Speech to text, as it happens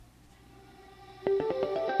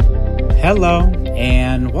Hello,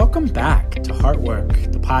 and welcome back to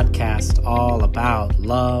Heartwork, the podcast all about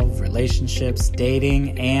love, relationships,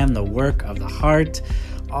 dating, and the work of the heart.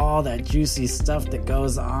 All that juicy stuff that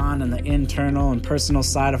goes on in the internal and personal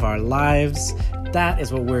side of our lives. That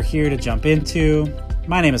is what we're here to jump into.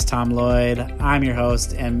 My name is Tom Lloyd. I'm your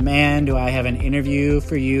host, and man, do I have an interview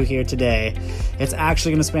for you here today. It's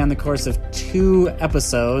actually going to span the course of 2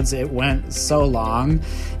 episodes. It went so long,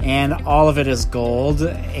 and all of it is gold,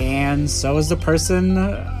 and so is the person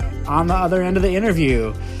on the other end of the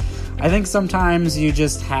interview. I think sometimes you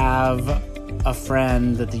just have a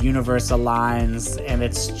friend that the universe aligns, and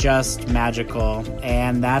it's just magical,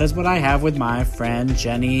 and that is what I have with my friend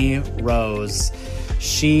Jenny Rose.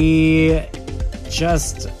 She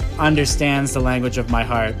just understands the language of my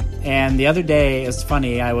heart. And the other day, it's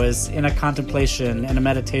funny, I was in a contemplation, in a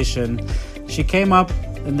meditation. She came up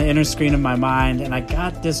in the inner screen of my mind, and I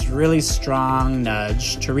got this really strong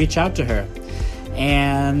nudge to reach out to her.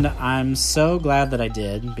 And I'm so glad that I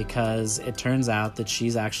did, because it turns out that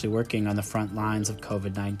she's actually working on the front lines of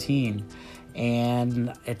COVID-19.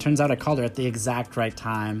 And it turns out I called her at the exact right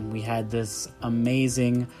time. We had this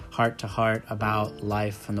amazing heart-to-heart about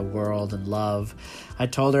life and the world and love. I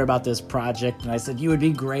told her about this project, and I said, you would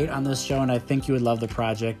be great on this show, and I think you would love the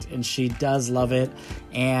project. And she does love it,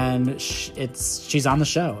 and she's on the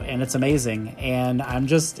show, and it's amazing. And I'm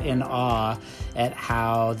just in awe at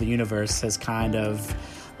how the universe has kind of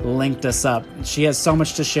linked us up. She has so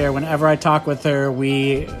much to share. Whenever I talk with her,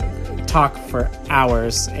 we talk for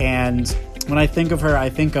hours, and when I think of her, I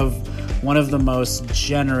think of one of the most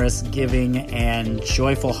generous, giving, and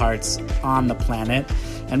joyful hearts on the planet.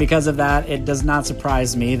 And because of that, it does not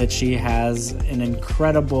surprise me that she has an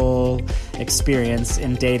incredible experience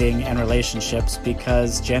in dating and relationships,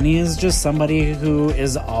 because Jenny is just somebody who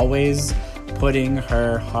is always putting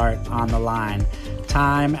her heart on the line.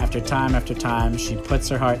 Time after time after time, she puts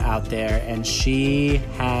her heart out there, and she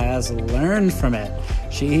has learned from it.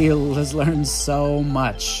 She has learned so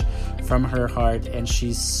much from her heart, and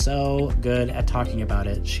she's so good at talking about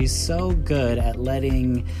it. She's so good at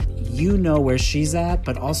letting you know where she's at,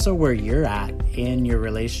 but also where you're at in your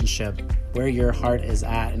relationship, where your heart is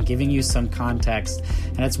at, and giving you some context.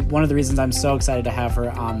 And it's one of the reasons I'm so excited to have her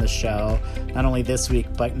on the show, not only this week,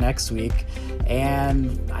 but next week.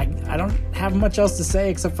 And I don't have much else to say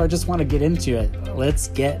except for I just want to get into it. Let's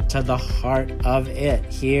get to the heart of it.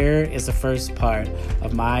 Here is the first part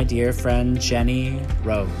of my dear friend Jenny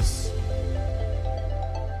Rose.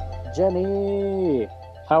 Jenny,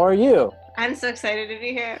 how are you? I'm so excited to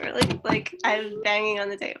be here. Really, I'm banging on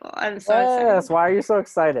the table. I'm so excited. Yes, why are you so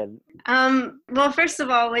excited? Well, first of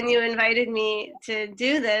all, when you invited me to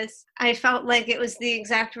do this, I felt like it was the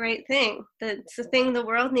exact right thing. It's the thing the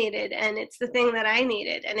world needed, and it's the thing that I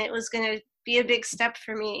needed, and it was going to be a big step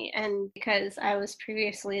for me. And because I was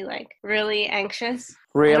previously really anxious.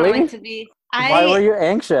 Really? Why were you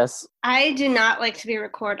anxious? I do not like to be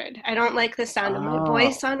recorded. I don't like the sound of my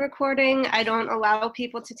voice on recording. I don't allow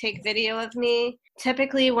people to take video of me.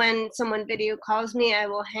 Typically, when someone video calls me, I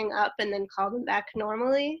will hang up and then call them back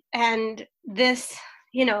normally. And this,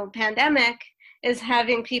 pandemic is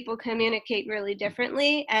having people communicate really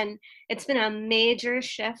differently. And it's been a major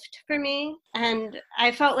shift for me. And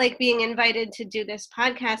I felt like being invited to do this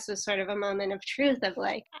podcast was sort of a moment of truth of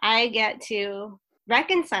I get to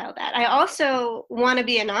reconcile that. I also want to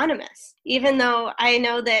be anonymous, even though I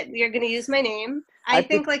know that you're going to use my name. I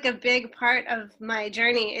think a big part of my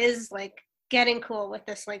journey is getting cool with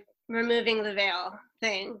this removing the veil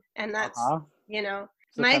thing. And that's, so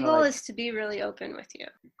my goal is to be really open with you.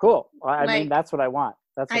 Cool. Well, I mean, that's what I want.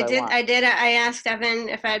 That's what I want. I asked Evan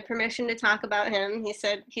if I had permission to talk about him. He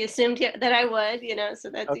said he assumed that I would, so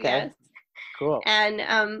that's okay. a yes. Cool.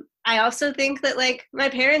 And I also think that my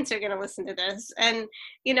parents are going to listen to this, and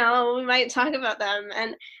we might talk about them,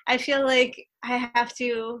 and I feel like I have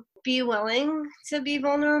to be willing to be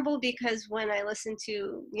vulnerable, because when I listen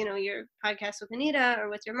to your podcast with Anita or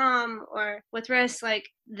with your mom or with Riss,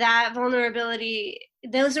 that vulnerability,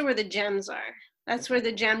 those are where the gems are. That's where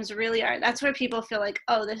the gems really are. That's where people feel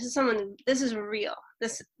oh, this is real.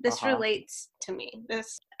 This relates to me.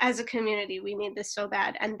 This, as a community, we need this so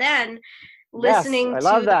bad. And then listening I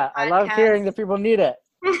love that. I love hearing that people need it.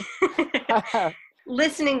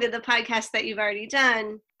 Listening to the podcast that you've already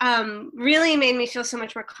done really made me feel so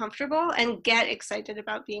much more comfortable and get excited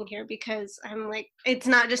about being here, because I'm it's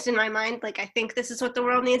not just in my mind, I think this is what the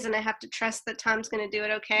world needs and I have to trust that Tom's going to do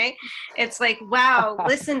it okay. It's wow,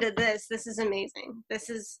 listen to this. This is amazing. This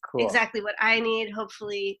is cool. Exactly what I need.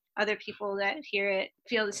 Hopefully other people that hear it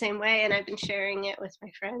feel the same way, and I've been sharing it with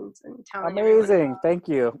my friends and telling Amazing. everyone. Thank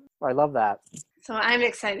you. I love that. So I'm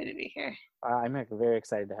excited to be here. I'm very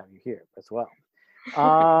excited to have you here as well.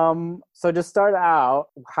 So to start out,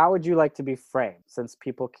 how would you like to be framed, since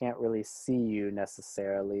people can't really see you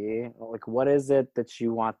necessarily? Like, what is it that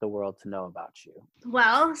you want the world to know about you?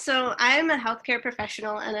 Well, so I'm a healthcare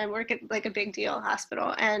professional, and I work at like a big deal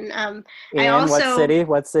hospital. And I also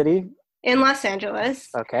what city? In Los Angeles.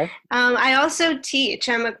 Okay. I also teach.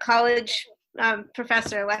 I'm a college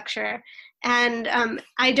professor, lecturer. And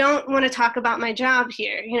I don't want to talk about my job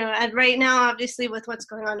here. You know, and right now, obviously, with what's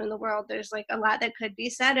going on in the world, there's like a lot that could be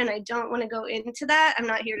said, and I don't want to go into that. I'm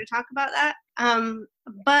not here to talk about that.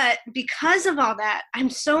 But because of all that, I'm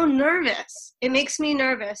so nervous. It makes me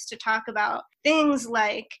nervous to talk about things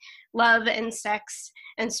like love and sex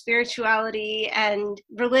and spirituality and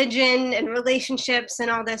religion and relationships and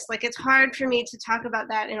all this. Like, it's hard for me to talk about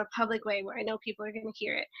that in a public way where I know people are going to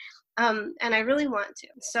hear it. And I really want to.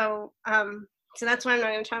 So that's why I'm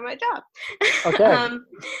not going to talk about my job. Okay.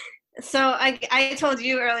 So I told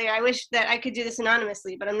you earlier, I wish that I could do this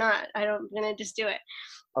anonymously, but I'm not. I'm going to just do it.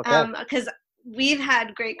 Okay. Because we've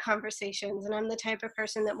had great conversations, and I'm the type of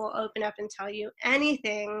person that will open up and tell you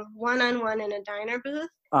anything one-on-one in a diner booth.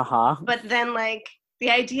 Uh-huh. But then, like, the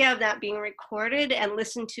idea of that being recorded and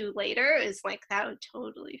listened to later is like, that would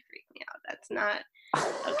totally freak me out. That's not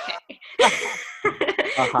okay.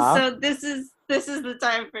 Uh-huh. So this is the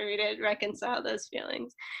time for me to reconcile those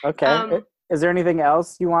feelings. Okay. Is there anything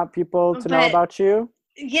else you want people to know about you?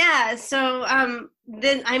 Yeah. So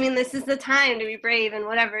this is the time to be brave and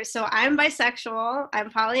whatever. So I'm bisexual. I'm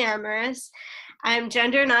polyamorous. I'm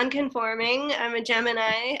gender nonconforming. I'm a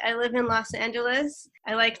Gemini. I live in Los Angeles.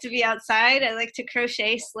 I like to be outside. I like to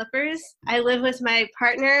crochet slippers. I live with my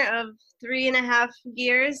partner of 3.5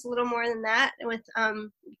 years, a little more than that, with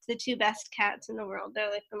the 2 best cats in the world. They're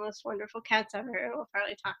like the most wonderful cats ever. We'll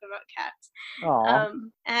probably talk about cats.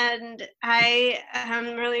 And I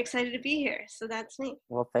am really excited to be here. So that's me.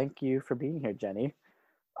 Well, thank you for being here, Jenny.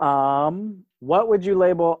 What would you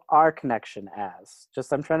label our connection as?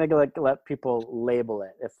 Just, I'm trying to let people label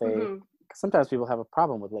it if they, sometimes people have a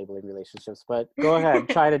problem with labeling relationships, but go ahead,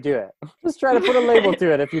 try to do it. Just try to put a label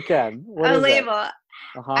to it if you can. What is label.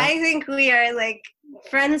 Uh-huh. I think we are like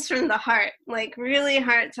friends from the heart, like really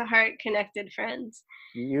heart to heart connected friends.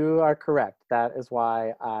 You are correct. That is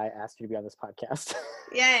why I asked you to be on this podcast.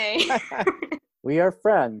 Yay. We are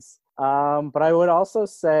friends. But I would also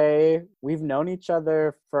say we've known each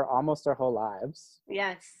other for almost our whole lives.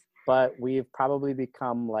 Yes. But we've probably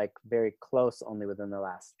become like very close only within the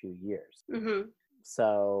last few years. Mm-hmm.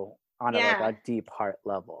 So on a deep heart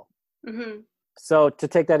level. Mm-hmm. So to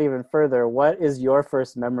take that even further, what is your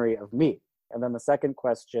first memory of me? And then the second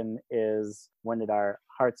question is, when did our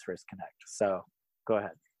hearts first connect? So go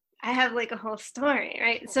ahead. I have like a whole story,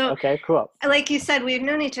 right? So, okay, cool. Like you said, we've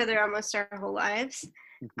known each other almost our whole lives.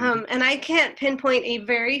 Mm-hmm. And I can't pinpoint a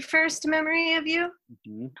very first memory of you,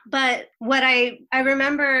 but what I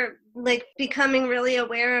remember like becoming really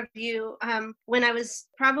aware of you when I was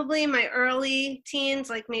probably in my early teens,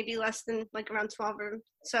 like maybe less than like around 12 or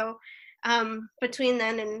so. Between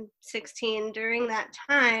then and 16, during that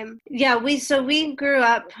time, we grew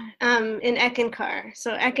up in Eckankar.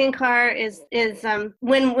 So Eckankar is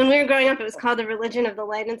when we were growing up, it was called the Religion of the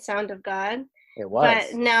Light and Sound of God. It was.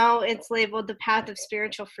 But now it's labeled the Path of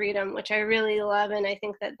Spiritual Freedom, which I really love, and I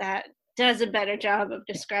think that does a better job of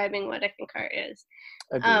describing what Eckankar is.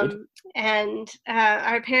 Agreed. And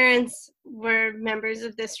our parents were members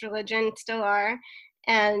of this religion, still are,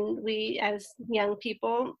 and we, as young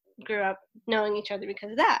people, grew up knowing each other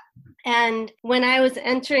because of that. And when I was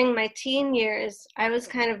entering my teen years, I was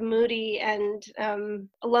kind of moody and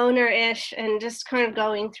loner-ish and just kind of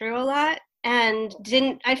going through a lot. And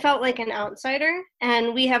I felt like an outsider.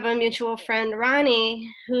 And we have a mutual friend,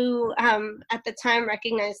 Ronnie, who at the time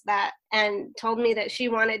recognized that and told me that she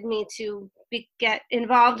wanted me to get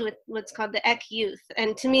involved with what's called the Eck Youth.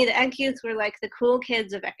 And to me, the Eck Youth were like the cool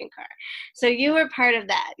kids of Eckankar. So you were part of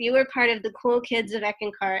that. You were part of the cool kids of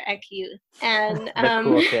Eckankar, Eck Youth. And the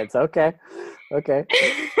cool kids. Okay.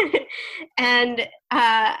 And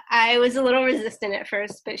I was a little resistant at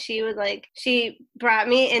first, but she brought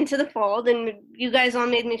me into the fold, and you guys all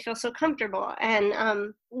made me feel so comfortable.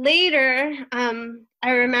 And later,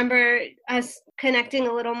 I remember us connecting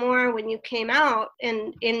a little more when you came out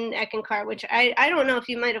in Eckankar, which I don't know if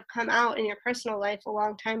you might have come out in your personal life a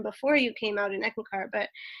long time before you came out in Eckankar, but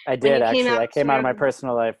I when did you came actually. I out came out of sort my of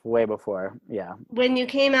personal life way before. Yeah. when you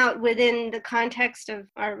came out within the context of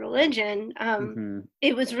our religion, Mm-hmm.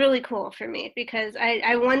 it was really cool for me because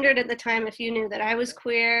I wondered at the time if you knew that I was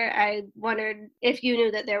queer. I wondered if you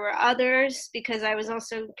knew that there were others, because I was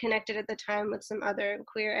also connected at the time with some other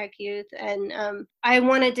queer ec youth. And I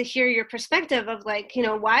wanted to hear your perspective of, like, you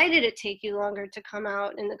know, why did it take you longer to come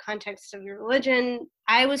out in the context of your religion?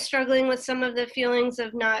 I was struggling with some of the feelings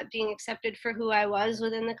of not being accepted for who I was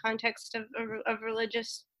within the context of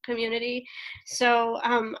religious community. So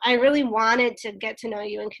I really wanted to get to know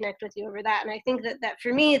you and connect with you over that. And I think that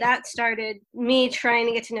for me, that started me trying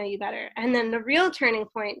to get to know you better. And then the real turning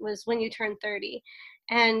point was when you turned 30.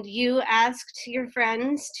 And you asked your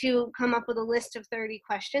friends to come up with a list of 30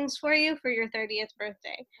 questions for you for your 30th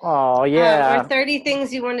birthday. Oh, Or yeah. 30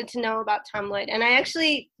 things you wanted to know about Tom Lloyd. And I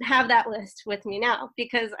actually have that list with me now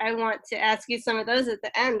because I want to ask you some of those at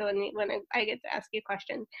the end when I get to ask you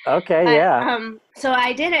questions. Okay, But, yeah. so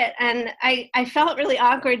I did it, and I felt really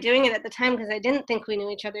awkward doing it at the time because I didn't think we knew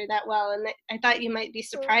each other that well, and I thought you might be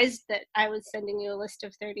surprised that I was sending you a list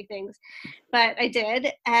of 30 things, but I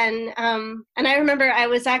did. And I remember I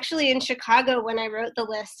was actually in Chicago when I wrote the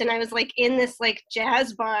list, and I was like in this like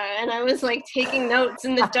jazz bar, and I was like taking notes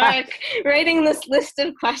in the dark, writing this list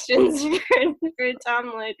of questions for Tom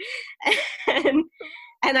Lloyd,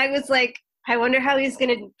 and I was like, I wonder how he's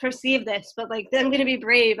going to perceive this, but like, I'm going to be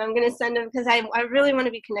brave. I'm going to send him because I really want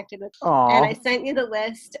to be connected with him. And I sent you the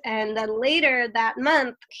list. And then later that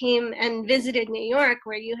month came and visited New York,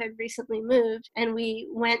 where you had recently moved. And we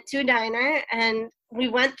went to a diner and we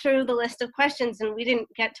went through the list of questions, and we didn't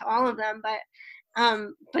get to all of them,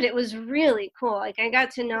 but it was really cool. Like, I got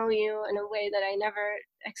to know you in a way that I never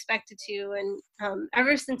expected to. And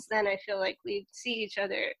ever since then, I feel like we see each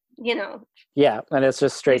other, you know. Yeah, and it's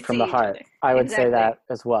just straight from the heart. I would say that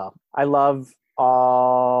as well. I love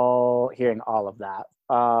hearing all of that.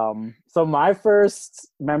 So my first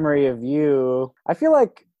memory of you, I feel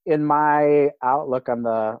like in my outlook on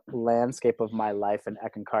the landscape of my life in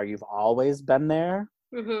Eckankar, you've always been there.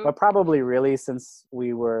 Mm-hmm. But probably really since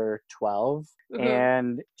we were 12. Mm-hmm.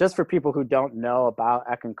 And just for people who don't know about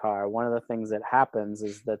Eckankar, one of the things that happens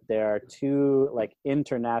is that there are two like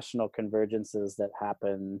international convergences that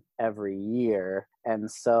happen every year. And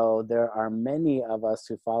so there are many of us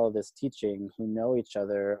who follow this teaching who know each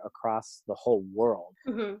other across the whole world.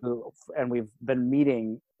 Mm-hmm. And we've been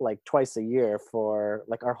meeting like twice a year for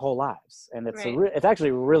like our whole lives. And it's it's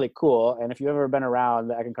actually really cool. And if you've ever been around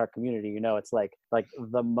the Eckankar community, you know, it's like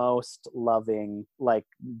the most loving, like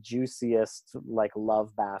juiciest, like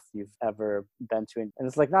love bath you've ever been to. And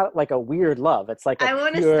it's like not like a weird love. It's like I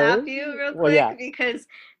want to stop you real quick because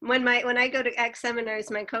when I go to X seminars,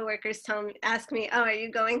 my coworkers ask me, "Oh, are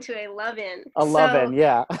you going to a love-in?" Love-in,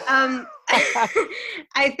 yeah.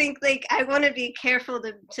 I think like I want to be careful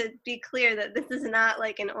to be clear that this is not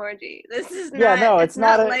like an orgy. This is not. It's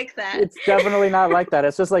not like that. It's definitely not like that.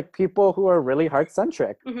 It's just like people who are really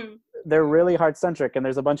heart-centric. Mm-hmm. They're really heart-centric, and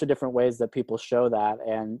there's a bunch of different ways that people show that,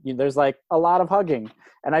 and there's like a lot of hugging.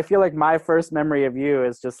 And I feel like my first memory of you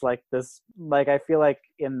is just like this, like I feel like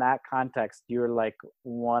in that context you're like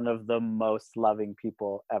one of the most loving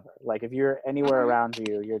people ever. Like if you're anywhere around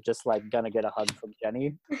you, you're just like gonna get a hug from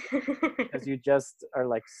Jenny because you just are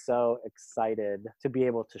like so excited to be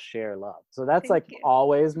able to share love. So that's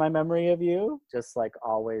always my memory of you, just like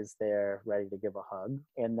always there ready to give a hug.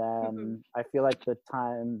 And then I feel like the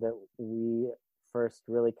time that we first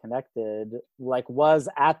really connected like was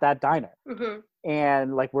at that diner.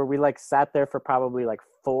 And like where we like sat there for probably like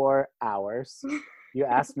 4 hours. You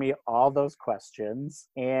asked me all those questions,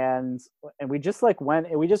 and we just like went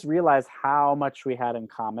and we just realized how much we had in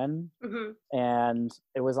common. And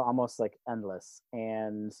it was almost like endless.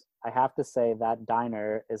 And I have to say that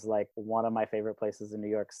diner is like one of my favorite places in New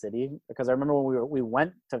York City, because I remember when we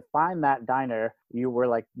went to find that diner, you were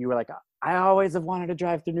like, I always have wanted to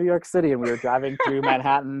drive through New York City. And we were driving through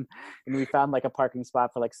Manhattan, and we found like a parking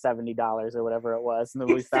spot for like $70 or whatever it was. And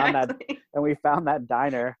then we found that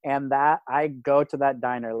diner, and that I go to that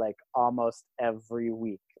diner like almost every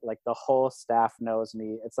week. Like the whole staff knows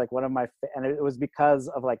me. It's like one of my, and it was because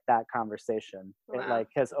of like that conversation. Wow. It like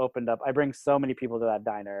has opened up. I bring so many people to that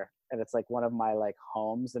diner, and it's like one of my like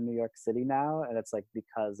homes in New York City now. And it's like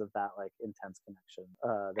because of that like intense connection.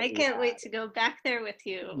 I can't wait to go back there with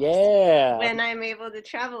you. Yeah. When I'm able to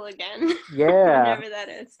travel again. Yeah. Whenever that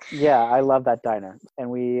is. Yeah. I love that diner. And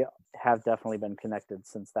we have definitely been connected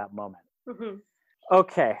since that moment.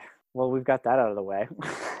 Okay. Well, we've got that out of the way.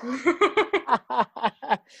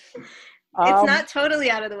 It's not totally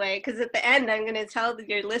out of the way, because at the end, I'm going to tell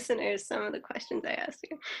your listeners some of the questions I asked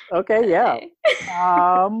you. Okay, yeah.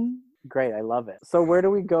 Great, I love it. So where do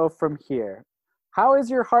we go from here? How is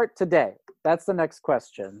your heart today? That's the next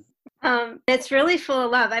question. It's really full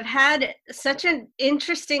of love. I've had such an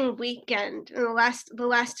interesting weekend. In the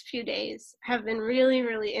last few days have been really,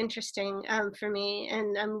 really interesting for me,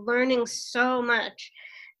 and I'm learning so much.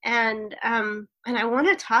 And I want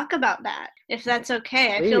to talk about that, if that's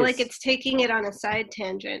okay. Please. I feel like it's taking it on a side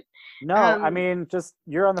tangent. No, I mean, just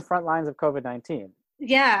you're on the front lines of COVID-19.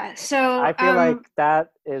 Yeah, so I feel like that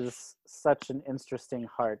is such an interesting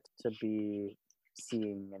heart to be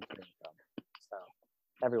seeing and hearing from. So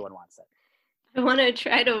everyone wants it. I want to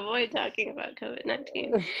try to avoid talking about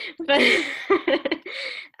COVID-19, but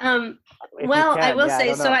well, I will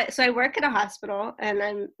say, so I work at a hospital, and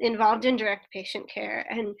I'm involved in direct patient care.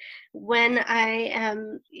 And when I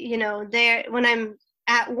am, when I'm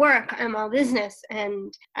at work, I'm all business,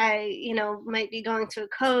 and I, might be going to a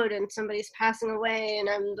code and somebody's passing away, and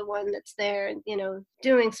I'm the one that's there,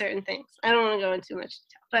 doing certain things. I don't want to go into too much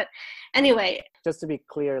detail, but anyway. Just to be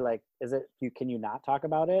clear, like, can you not talk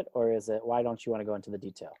about it, or is it, why don't you want to go into the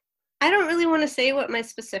detail? I don't really want to say what my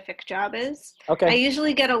specific job is. Okay. I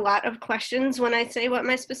usually get a lot of questions when I say what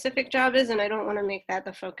my specific job is, and I don't want to make that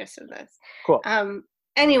the focus of this. Cool.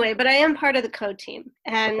 Anyway, but I am part of the code team,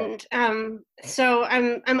 and so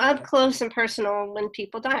I'm up close and personal when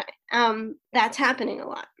people die. That's happening a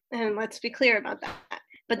lot, and let's be clear about that.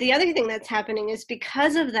 But the other thing that's happening is,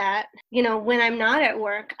 because of that, when I'm not at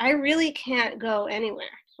work, I really can't go anywhere.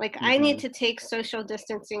 Like, I need to take social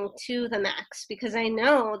distancing to the max, because I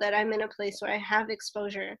know that I'm in a place where I have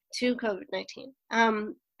exposure to COVID-19.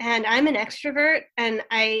 And I'm an extrovert, and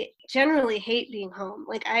I generally hate being home.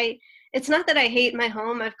 It's not that I hate my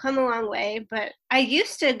home. I've come a long way, but I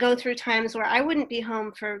used to go through times where I wouldn't be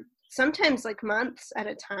home for sometimes like months at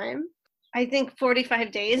a time. I think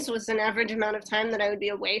 45 days was an average amount of time that I would be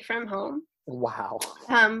away from home. Wow.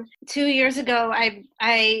 2 years ago,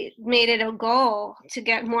 I made it a goal to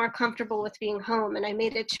get more comfortable with being home, and I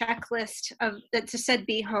made a checklist that just said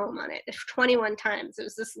 "be home" on it 21 times. It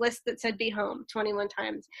was this list that said "be home" 21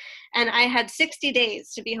 times, and I had 60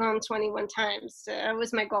 days to be home 21 times. That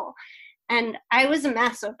was my goal, and I was a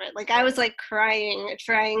mess over it. Like, I was like crying,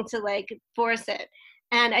 trying to like force it.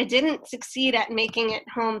 And I didn't succeed at making it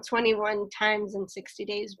home 21 times in 60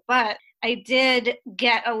 days, but I did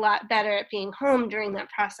get a lot better at being home during that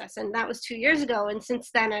process. And that was 2 years ago. And since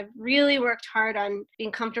then, I've really worked hard on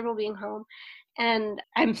being comfortable being home. And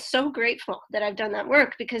I'm so grateful that I've done that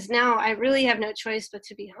work, because now I really have no choice but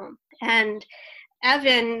to be home. And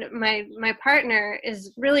Evan, my partner,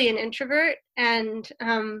 is really an introvert, and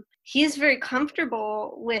he's very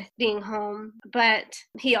comfortable with being home, but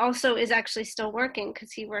he also is actually still working,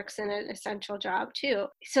 because he works in an essential job too.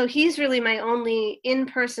 So he's really my only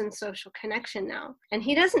in-person social connection now, and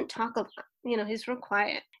he doesn't talk a lot. He's real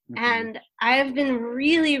quiet. And I've been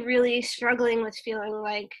really, really struggling with feeling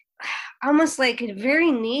like, almost like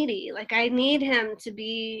very needy. Like, I need him to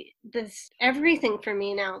be this everything for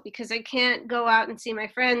me now, because I can't go out and see my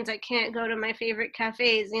friends. I can't go to my favorite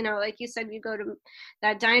cafes. Like you said, you go to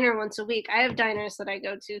that diner once a week. I have diners that I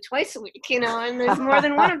go to twice a week, and there's more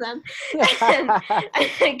than one of them. And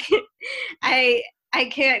I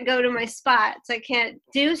can't go to my spots. I can't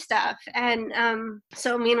do stuff. And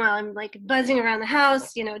so meanwhile, I'm like buzzing around the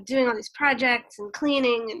house, doing all these projects and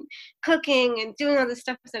cleaning and cooking and doing all this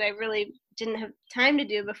stuff that I really didn't have time to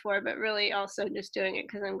do before, but really also just doing it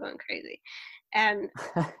because I'm going crazy. And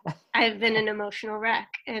I've been an emotional wreck.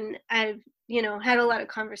 And I've, had a lot of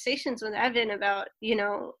conversations with Evan about,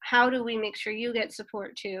 how do we make sure you get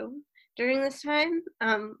support too during this time.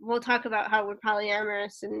 We'll talk about how we're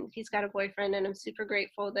polyamorous, and he's got a boyfriend, and I'm super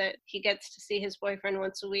grateful that he gets to see his boyfriend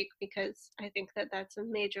once a week, because I think that that's a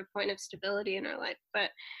major point of stability in our life. But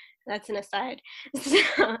that's an aside.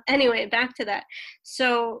 So anyway, back to that.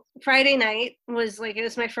 So Friday night was it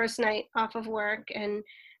was my first night off of work, and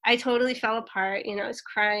I totally fell apart. I was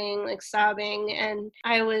crying, like sobbing, and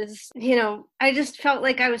I was, I just felt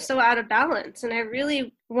like I was so out of balance, and I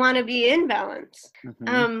really want to be in balance.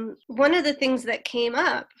 One of the things that came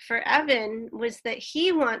up for Evan was that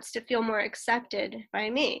he wants to feel more accepted by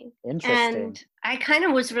me. Interesting. And I kind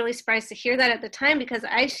of was really surprised to hear that at the time, because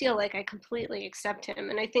I feel like I completely accept him.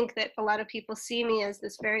 And I think that a lot of people see me as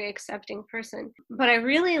this very accepting person. But I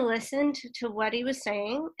really listened to what he was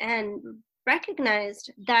saying and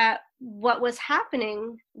recognized that what was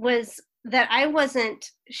happening was that I wasn't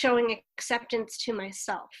showing acceptance to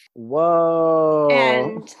myself. Whoa.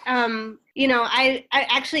 And, I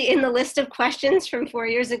actually, in the list of questions from 4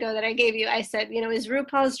 years ago that I gave you, I said, is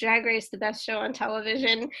RuPaul's Drag Race the best show on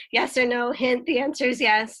television? Yes or no? Hint, the answer is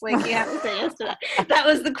yes. Like, you have to say yes to that. That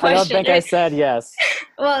was the question. I don't think I said yes.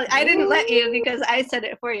 Well, I didn't let you because I said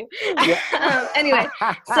it for you. Anyway,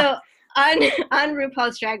 so on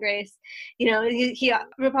RuPaul's Drag Race,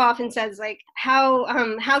 RuPaul often says, like, how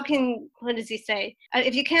can, what does he say?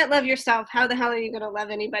 If you can't love yourself, how the hell are you going to love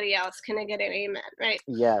anybody else? Can I get an amen? Right?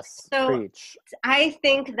 Yes. So preach. I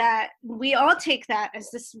think that we all take that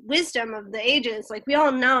as this wisdom of the ages. Like, we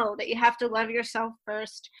all know that you have to love yourself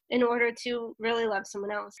first in order to really love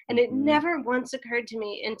someone else. And it never once occurred to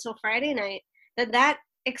me until Friday night that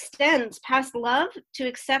extends past love to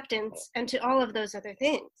acceptance and to all of those other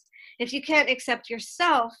things. If you can't accept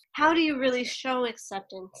yourself, how do you really show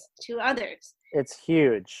acceptance to others? It's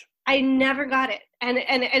huge. I never got it. And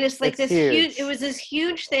it's like it's this huge, it was this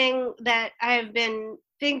huge thing that I've been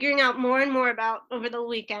figuring out more and more about over the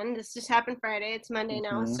weekend. This just happened Friday. It's Monday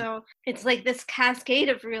now. So it's like this cascade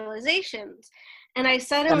of realizations. And I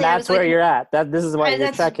suddenly, and that's where you're at. This is what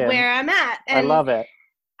you're checking. That's where I'm at. And I love it.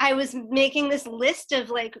 I was making this list of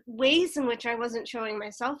like ways in which I wasn't showing my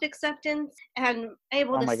self-acceptance and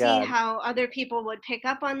able to see how other people would pick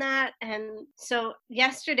up on that. And so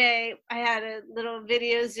yesterday I had a little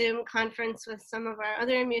video Zoom conference with some of our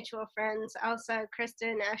other mutual friends, Elsa,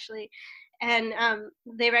 Kristen, Ashley, and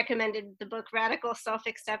they recommended the book Radical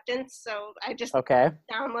Self-Acceptance. So I just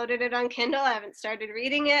downloaded it on Kindle. I haven't started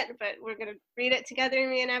reading it, but we're going to read it together,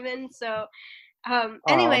 me and Evan. So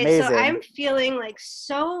anyway, so I'm feeling like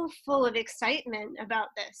so full of excitement about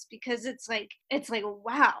this because it's like,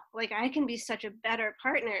 wow, like I can be such a better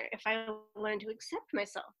partner if I learn to accept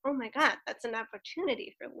myself. Oh my God, that's an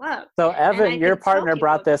opportunity for love. So Evan, your partner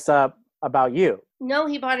brought this up about you. No,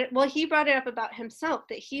 he brought it up about himself,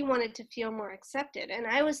 that he wanted to feel more accepted. And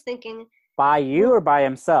I was thinking, by you or by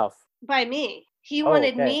himself? By me. He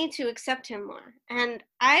wanted me to accept him more. And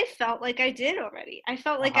I felt like I did already. I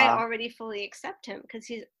felt like I already fully accept him because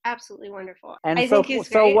he's absolutely wonderful. And I think he's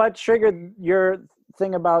great. So what triggered your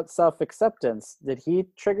thing about self-acceptance? Did he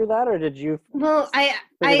trigger that, or did you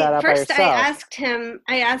I asked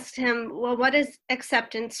him, well, what does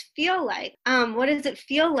acceptance feel like? What does it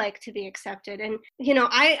feel like to be accepted? And,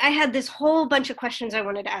 I had this whole bunch of questions I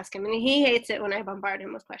wanted to ask him, and he hates it when I bombard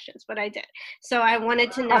him with questions, but I did. So I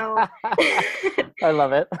wanted to know. I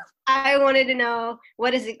love it. I wanted to know,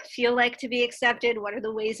 what does it feel like to be accepted? What are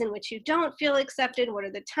the ways in which you don't feel accepted? What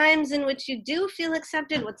are the times in which you do feel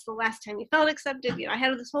accepted? What's the last time you felt accepted? I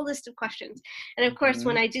had this whole list of questions. And of course,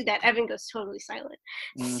 when I do that, Evan goes totally silent.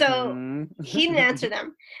 So he didn't answer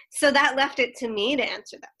them. So that left it to me to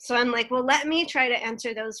answer them. So I'm like, well, let me try to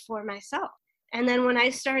answer those for myself. And then when I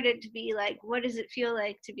started to be like, what does it feel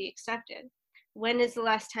like to be accepted? When is the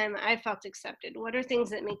last time I felt accepted? What are things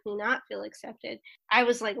that make me not feel accepted? I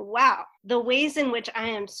was like, wow, the ways in which I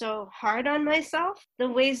am so hard on myself, the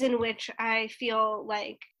ways in which I feel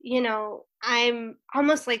like, I'm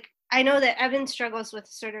almost like, I know that Evan struggles with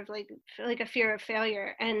sort of like a fear of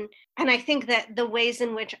failure. And I think that the ways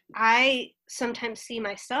in which I sometimes see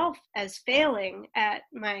myself as failing at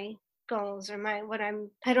my goals or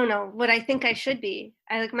what I think I should be.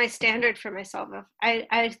 I like my standard for myself.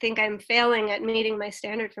 I think I'm failing at meeting my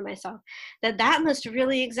standard for myself. That must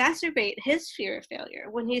really exacerbate his fear of failure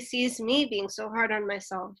when he sees me being so hard on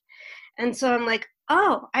myself. And so I'm like,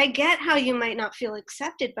 oh, I get how you might not feel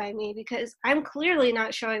accepted by me because I'm clearly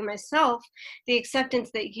not showing myself the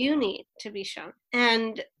acceptance that you need to be shown.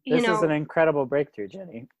 And, this is an incredible breakthrough,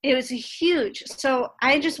 Jenny. It was huge. So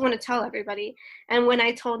I just want to tell everybody. And when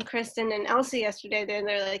I told Kristen and Elsie yesterday,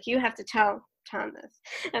 they're like, you have to tell Tom this.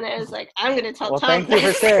 And I was like, I'm going to tell Tom this. Thank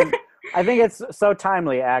you for saying. I think it's so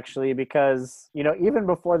timely, actually, because, even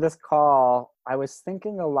before this call, I was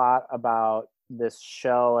thinking a lot about this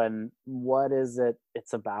show and what is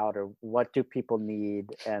it's about, or what do people need.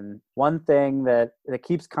 And one thing that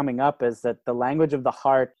keeps coming up is that the language of the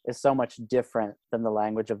heart is so much different than the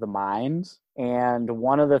language of the mind. And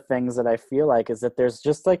one of the things that I feel like is that there's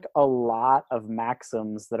just like a lot of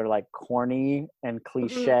maxims that are like corny and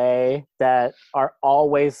cliche that are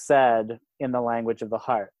always said in the language of the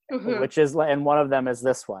heart, which is, and one of them is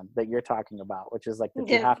this one that you're talking about, which is like that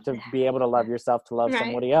you have to be able to love yourself to love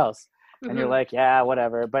somebody else. And you're like, yeah,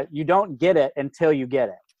 whatever. But you don't get it until you get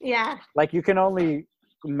it. Yeah. Like you can only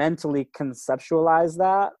mentally conceptualize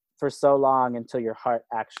that for so long until your heart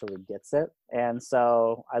actually gets it. And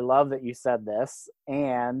so I love that you said this.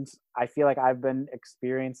 And I feel like I've been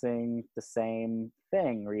experiencing the same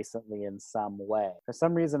thing recently in some way. For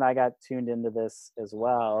some reason, I got tuned into this as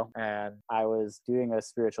well. And I was doing a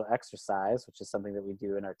spiritual exercise, which is something that we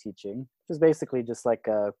do in our teaching, which is basically just like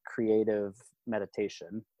a creative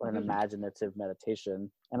meditation, an imaginative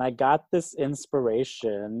meditation. And I got this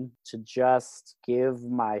inspiration to just give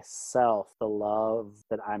myself the love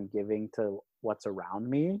that I'm giving to what's around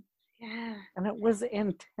me. Yeah. And it was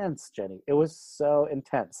intense, Jenny. It was so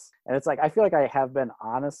intense. And it's like, I feel like I have been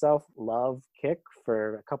on a self-love kick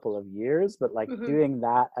for a couple of years, but like doing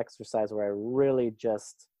that exercise where I really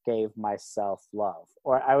just gave myself love,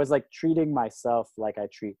 or I was like treating myself like I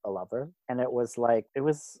treat a lover. And it was like, it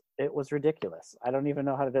was ridiculous. I don't even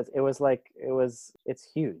know how to do it. It was like, it's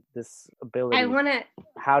huge. This ability.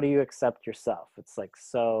 How do you accept yourself? It's like,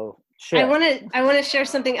 so shit. I want to share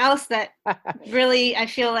something else that really, I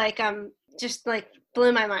feel like, just like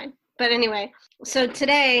blew my mind. But anyway, so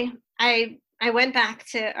today I went back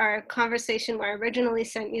to our conversation where I originally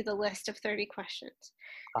sent you the list of 30 questions.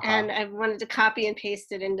 And I wanted to copy and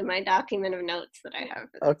paste it into my document of notes that I have.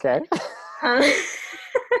 Okay.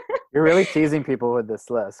 You're really teasing people with this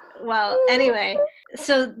list. Well, anyway,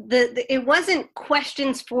 so it wasn't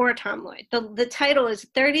questions for Tom Lloyd. The title is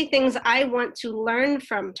 30 Things I Want to Learn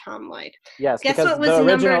from Tom Lloyd. Yes, Guess because what was the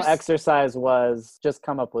original numbers? Exercise was just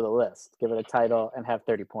come up with a list, give it a title, and have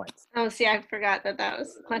 30 points. Oh, see, I forgot that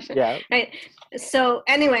was the question. Yeah. Right. So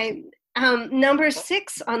anyway, number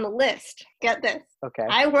 6 on the list, get this. Okay.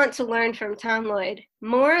 I want to learn from Tom Lloyd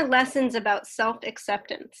more lessons about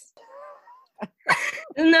self-acceptance.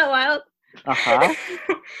 Isn't that wild?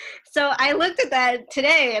 So I looked at that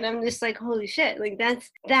today and I'm just like, holy shit, like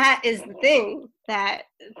that is the thing that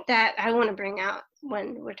I want to bring out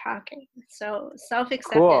when we're talking. So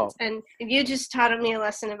self-acceptance. Cool. And you just taught me a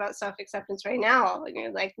lesson about self-acceptance right now.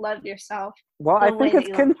 You're like, love yourself. Well, I think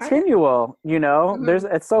it's continual, you know.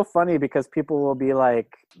 It's so funny because people will be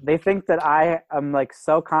like, they think that I am like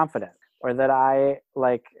so confident, or that I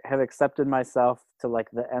like have accepted myself to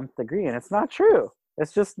like the nth degree, and it's not true.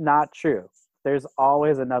 It's just not true. There's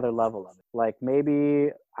always another level of it. Like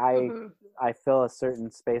maybe I fill a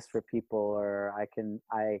certain space for people, or I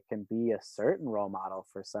can be a certain role model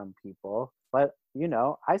for some people. But, you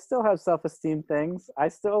know, I still have self-esteem things. I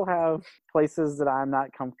still have places that I'm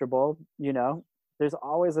not comfortable, you know. There's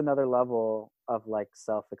always another level of like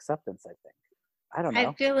self-acceptance, I think. I don't know.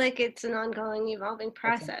 I feel like it's an ongoing, evolving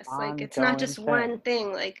process. Like it's not just one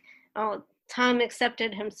thing. Like, oh, Tom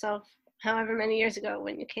accepted himself however many years ago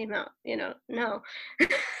when you came out, you know. No.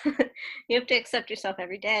 You have to accept yourself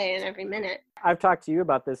every day and every minute. I've talked to you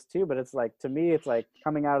about this too, but it's like, to me, it's like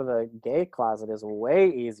coming out of the gay closet is way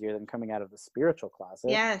easier than coming out of the spiritual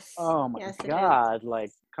closet. Yes. Oh my God.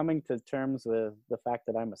 Like coming to terms with the fact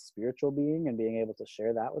that I'm a spiritual being and being able to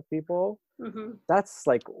share that with people. That's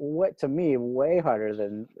like, what to me, way harder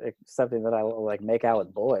than something that I will like make out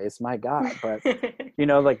with boys. My God. But you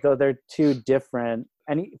know, like though they're two different,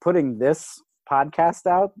 and putting this podcast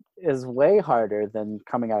out is way harder than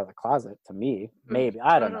coming out of the closet to me. Maybe.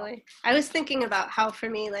 I don't know. I was thinking about how for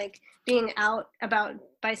me, like being out about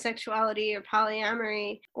bisexuality or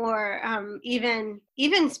polyamory or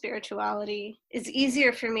even spirituality is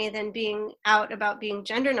easier for me than being out about being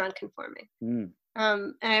gender nonconforming.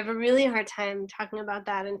 And I have a really hard time talking about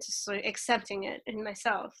that and just like accepting it in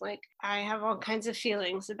myself. Like I have all kinds of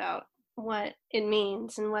feelings about what it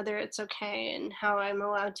means and whether it's okay and how I'm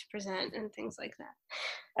allowed to present and things like that.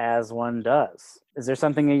 As one does. Is there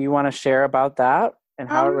something that you want to share about that and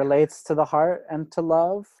how it relates to the heart and to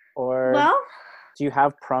love? Or do you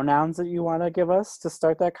have pronouns that you want to give us to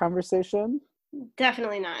start that conversation?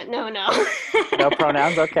 Definitely not. No. No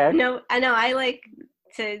pronouns? Okay. No, I know. I like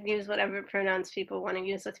to use whatever pronouns people want to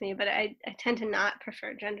use with me, but I tend to not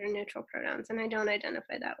prefer gender neutral pronouns, and I don't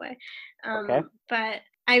identify that way. But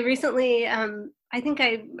I recently, I think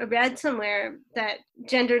I read somewhere that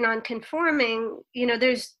gender nonconforming, you know,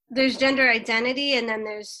 there's gender identity and then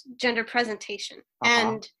there's gender presentation.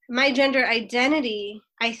 And my gender identity,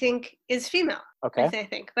 I think, is female. Okay. I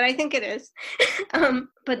think, but I think it is.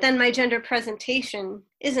 But then my gender presentation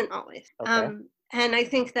isn't always. Okay. And I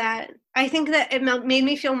think that it made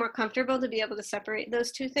me feel more comfortable to be able to separate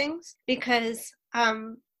those two things, because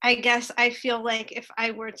I guess I feel like if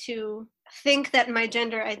I were to think that my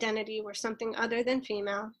gender identity were something other than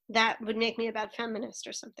female, that would make me a bad feminist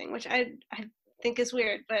or something, which I think is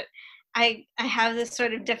weird. But I have this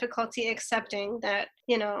sort of difficulty accepting that,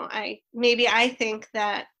 I think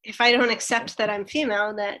that if I don't accept that I'm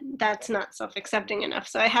female, that's not self-accepting enough.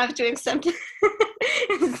 So I have to accept it.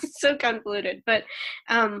 It's so convoluted, but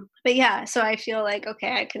yeah, so I feel like,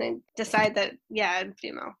 okay, I can decide that, yeah, I'm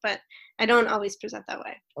female, but I don't always present that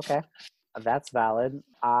way. Okay. That's valid.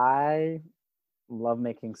 I love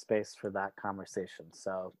making space for that conversation.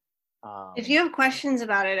 So if you have questions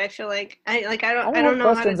about it, I feel like I don't don't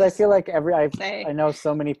know questions. how to I feel like say. I know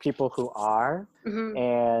so many people who are, Mm-hmm.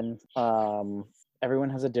 and everyone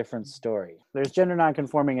has a different story. There's gender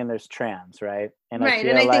nonconforming and there's trans, right? And right, I feel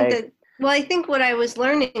and I like, think that, well, I think what I was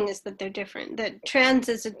learning is that they're different. That trans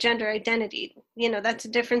is a gender identity. That's a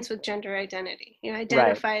difference with gender identity. You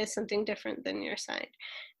identify as something different than your sign.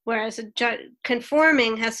 Whereas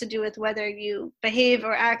conforming has to do with whether you behave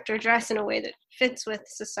or act or dress in a way that fits with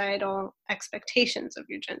societal expectations of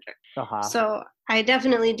your gender. So I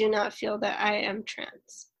definitely do not feel that I am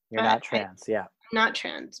trans. You're not trans, yeah. Not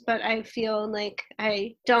trans, but I feel like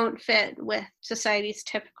I don't fit with society's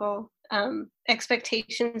typical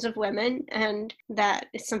expectations of women, and that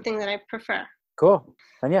is something that I prefer. Cool.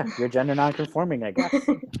 And yeah, you're gender nonconforming, I guess.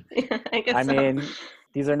 Yeah, I guess I so. mean,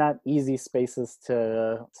 these are not easy spaces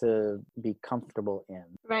to be comfortable in.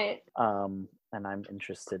 Right. And I'm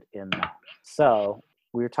interested in that. So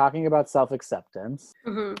we were talking about self-acceptance,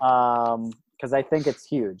 because I think it's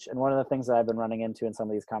huge. And one of the things that I've been running into in some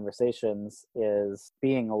of these conversations is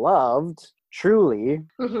being loved truly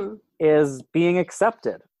is being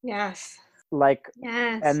accepted. Yes.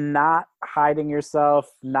 Yes. And not hiding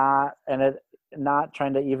yourself, not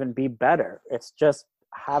trying to even be better. It's just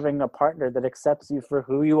having a partner that accepts you for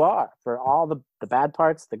who you are, for all the bad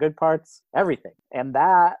parts, the good parts, everything. And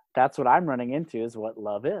that's what I'm running into, is what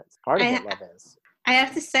love is. Part of what love is. I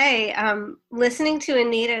have to say, listening to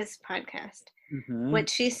Anita's podcast, what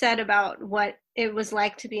she said about what it was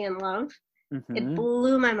like to be in love, it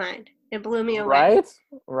blew my mind. It blew me away.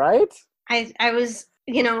 Right? I was,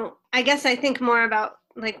 I guess I think more about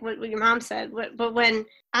like what your mom said, but when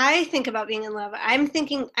I think about being in love, I'm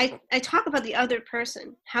thinking, I talk about the other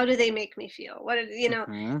person. How do they make me feel? What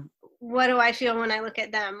what do I feel when I look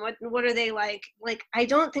at them? What are they like? Like, I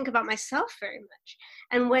don't think about myself very much.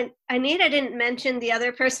 And when Anita didn't mention the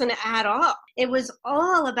other person at all, it was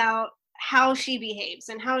all about how she behaves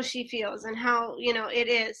and how she feels and how, it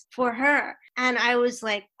is for her. And I was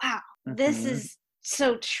like, wow, this is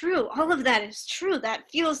so true. All of that is true. That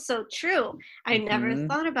feels so true. I never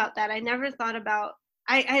thought about that. I never thought about,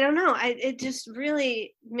 I don't know. It just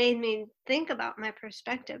really made me think about my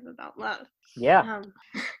perspective about love. Yeah.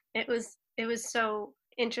 It was so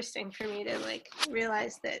interesting for me to like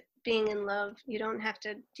realize that being in love, you don't have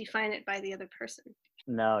to define it by the other person.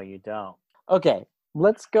 No, you don't. Okay.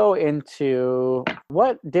 Let's go into,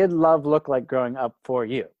 what did love look like growing up for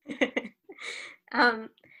you?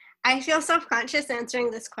 I feel self-conscious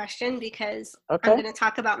answering this question because I'm going to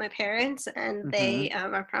talk about my parents, and they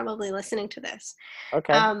are probably listening to this.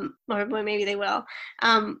 Okay. Or maybe they will.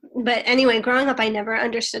 But anyway, growing up, I never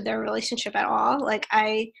understood their relationship at all. Like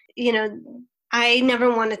I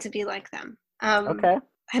never wanted to be like them.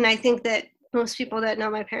 And I think that most people that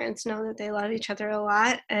know my parents know that they love each other a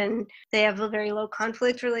lot, and they have a very low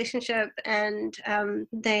conflict relationship, and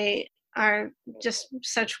they are just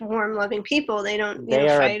such warm, loving people. They don't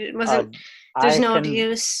fight. It wasn't. There's no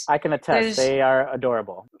abuse. I can attest. They are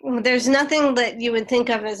adorable. There's nothing that you would think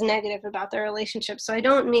of as negative about their relationship. So I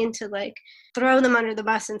don't mean to like throw them under the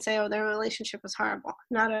bus and say, oh, their relationship was horrible.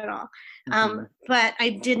 Not at all. But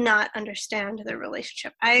I did not understand their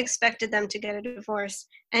relationship. I expected them to get a divorce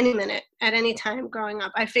any minute, at any time growing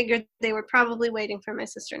up. I figured they were probably waiting for my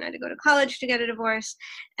sister and I to go to college to get a divorce.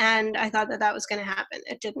 And I thought that was going to happen.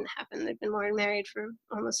 It didn't happen. They've been married for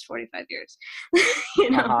almost 45 years.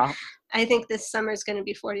 I think this summer is going to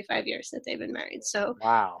be 45 years that they've been married. So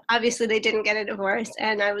obviously they didn't get a divorce,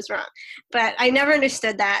 and I was wrong. But I never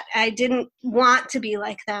understood that. I didn't want to be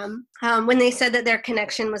like them. When they said that their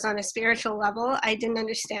connection was on a spiritual level, I didn't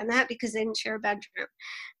understand that because they didn't share a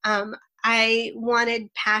bedroom. I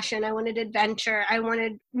wanted passion. I wanted adventure. I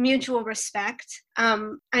wanted mutual respect.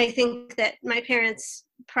 I think that my parents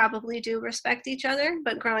probably do respect each other,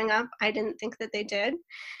 but growing up, I didn't think that they did.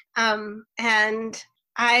 And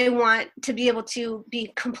I want to be able to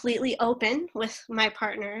be completely open with my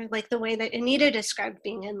partner, like the way that Anita described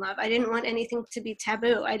being in love. I didn't want anything to be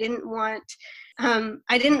taboo. I didn't want to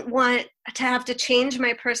have to change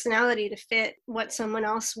my personality to fit what someone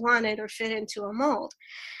else wanted or fit into a mold.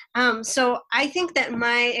 So I think that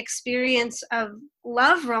my experience of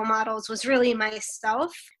love role models was really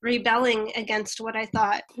myself rebelling against what I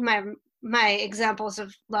thought my my examples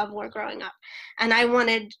of love were growing up. And I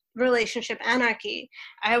wanted relationship anarchy.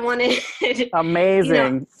 I wanted,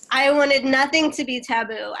 Amazing. I wanted nothing to be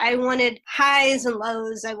taboo. I wanted highs and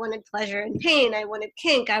lows. I wanted pleasure and pain. I wanted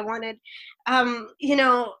kink. I wanted,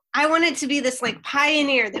 I wanted to be this like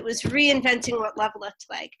pioneer that was reinventing what love looked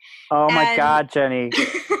like. Oh my God, Jenny.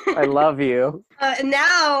 I love you.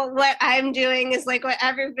 Now what I'm doing is like what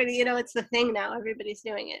everybody, it's the thing now. Everybody's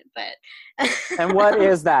doing it. But And what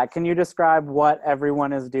is that? Can you describe what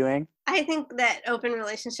everyone is doing? I think that open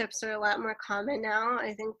relationships are a lot more common now.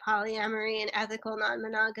 I think polyamory and ethical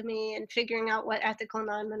non-monogamy and figuring out what ethical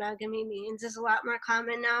non-monogamy means is a lot more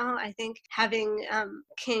common now. I think having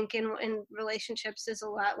kink in relationships is a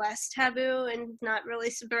lot less taboo and not really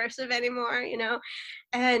subversive anymore,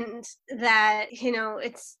 and that,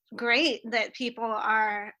 it's great that people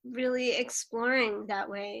are really exploring that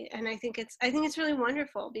way. And I think it's really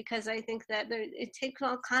wonderful, because I think that it takes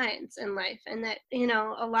all kinds in life, and that,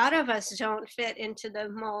 a lot of us don't fit into the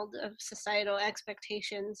mold of societal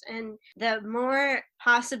expectations, and the more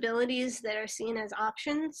possibilities that are seen as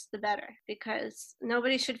options, the better, because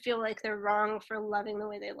nobody should feel like they're wrong for loving the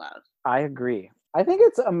way they love. I agree. I think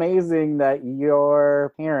it's amazing that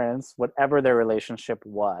your parents, whatever their relationship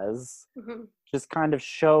was, just kind of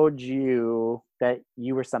showed you that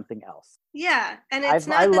you were something else. Yeah, and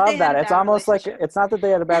I love that. It's almost like, it's not that they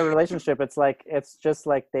had a bad relationship. It's just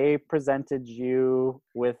like they presented you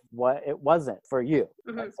with what it wasn't for you.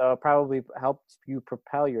 And so it probably helped you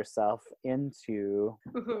propel yourself into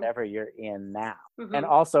whatever you're in now. And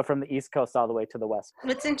also from the East Coast all the way to the West.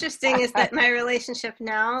 What's interesting is that my relationship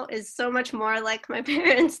now is so much more like my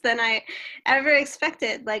parents than I ever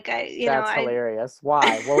expected. That's hilarious.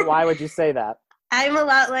 Why? Well, why would you say that? I'm a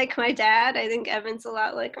lot like my dad. I think Evan's a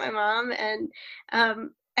lot like my mom. And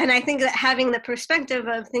I think that having the perspective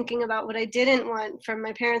of thinking about what I didn't want from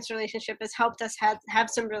my parents' relationship has helped us have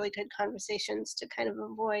some really good conversations to kind of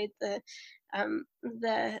avoid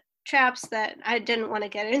the traps that I didn't want to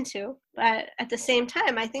get into. But at the same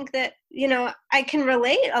time, I think that, I can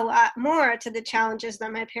relate a lot more to the challenges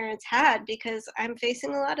that my parents had, because I'm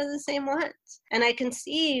facing a lot of the same ones. And I can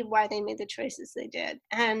see why they made the choices they did.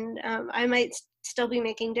 And I might still be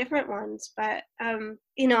making different ones, but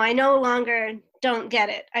I no longer don't get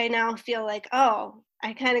it. I now feel like, oh,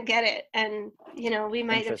 I kind of get it, and we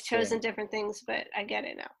might have chosen different things, but I get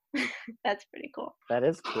it now. That's pretty cool. That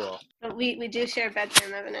is cool. But we do share a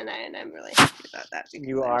bedroom, Evan and I, and I'm really happy about that.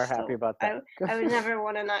 You are happy about that. I would never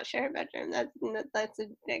want to not share a bedroom. That's a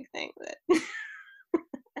big thing that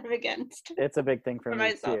I'm against. It's a big thing for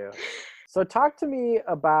me too. So talk to me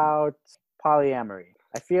about polyamory.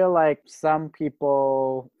 I feel like some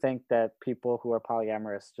people think that people who are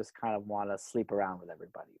polyamorous just kind of want to sleep around with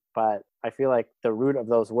everybody. But I feel like the root of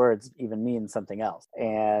those words even means something else.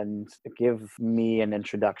 And give me an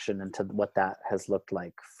introduction into what that has looked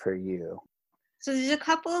like for you. So there's a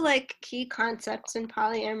couple key concepts in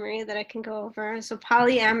polyamory that I can go over. So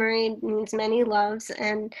polyamory means many loves,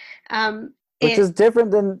 and which is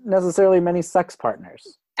different than necessarily many sex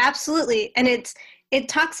partners. Absolutely. And it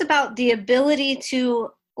talks about the ability to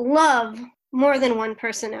love more than one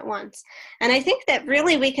person at once. And I think that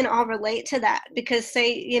really we can all relate to that, because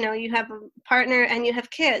say, you have a partner and you have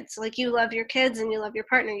kids, like you love your kids and you love your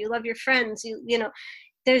partner, you love your friends,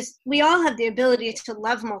 we all have the ability to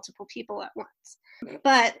love multiple people at once.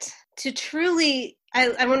 But to truly,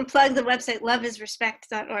 I want to plug the website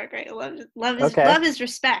loveisrespect.org, right? Love is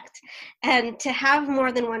respect. And to have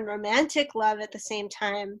more than one romantic love at the same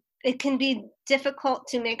time, it can be difficult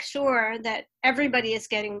to make sure that everybody is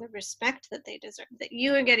getting the respect that they deserve, that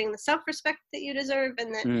you are getting the self-respect that you deserve,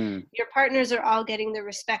 and that your partners are all getting the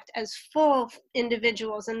respect as full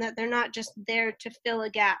individuals, and that they're not just there to fill a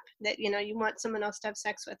gap that, you want someone else to have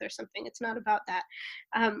sex with or something. It's not about that.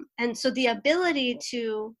 And so the ability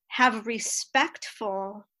to have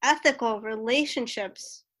respectful, ethical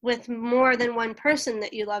relationships with more than one person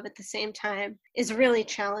that you love at the same time is really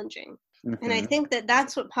challenging. And I think that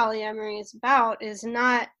that's what polyamory is about, is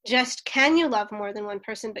not just can you love more than one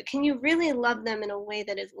person, but can you really love them in a way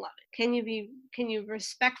that is loving? Can you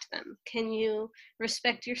respect them? Can you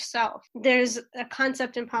respect yourself? There's a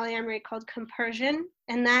concept in polyamory called compersion,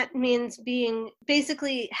 and that means being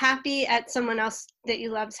basically happy at someone else that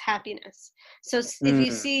you love's happiness. So if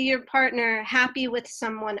you see your partner happy with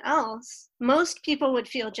someone else, most people would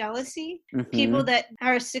feel jealousy. People that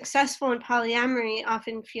are successful in polyamory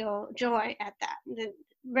often feel joy at that.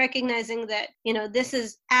 recognizing that, this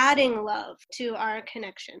is adding love to our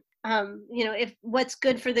connection. If what's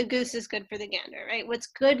good for the goose is good for the gander, right? What's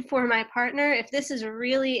good for my partner, if this is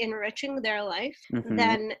really enriching their life,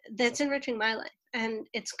 then that's enriching my life, and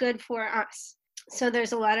it's good for us. So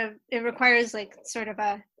there's it requires like sort of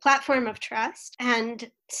a platform of trust and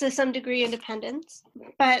to some degree independence.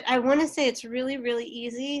 But I want to say it's really, really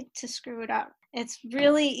easy to screw it up. It's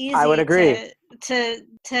really easy I would agree.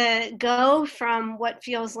 to go from what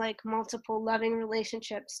feels like multiple loving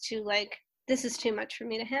relationships to like, this is too much for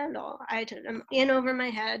me to handle. I'm in over my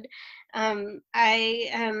head. My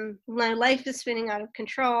life is spinning out of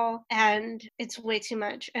control, and it's way too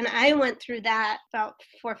much. And I went through that about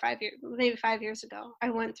 4 or 5 years, maybe 5 years ago. I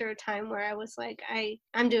went through a time where I was like,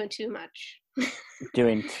 I'm doing too much.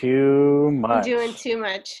 Doing too much. I'm doing too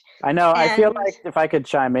much. I know. I feel like if I could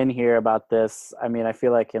chime in here about this, I mean, I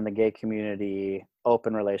feel like in the gay community,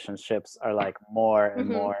 open relationships are like more and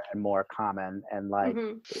more and more common, and like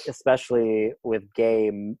especially with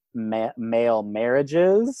gay male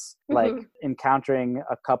marriages, like encountering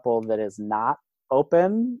a couple that is not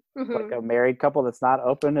open, like a married couple that's not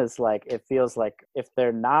open, is like, it feels like if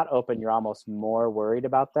they're not open, you're almost more worried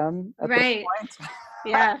about them at this point.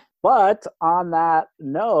 Yeah. But on that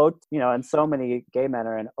note, and so many gay men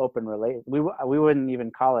are in open we wouldn't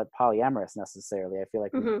even call it polyamorous necessarily. I feel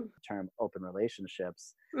like we use the term open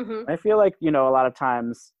relationships. I feel like, a lot of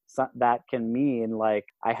times that can mean like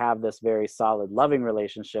I have this very solid loving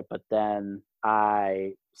relationship, but then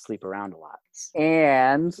I sleep around a lot.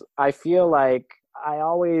 And I feel like I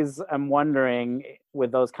always am wondering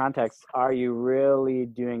with those contexts, are you really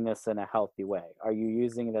doing this in a healthy way? Are you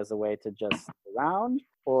using it as a way to just sit around?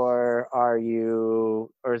 Or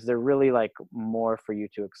is there really like more for you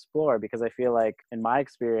to explore? Because I feel like in my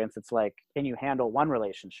experience, it's like, can you handle one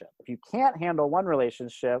relationship? If you can't handle one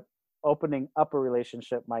relationship, opening up a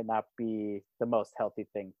relationship might not be the most healthy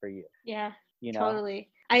thing for you. Yeah, totally.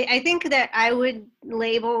 I think that I would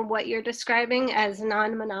label what you're describing as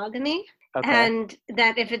non-monogamy. Okay. And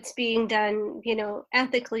that if it's being done,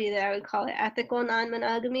 ethically, that I would call it ethical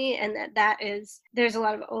non-monogamy, and there's a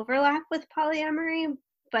lot of overlap with polyamory,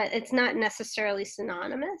 but it's not necessarily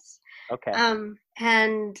synonymous. Okay.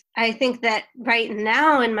 And I think that right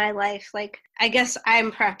now in my life, like, I guess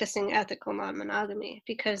I'm practicing ethical non-monogamy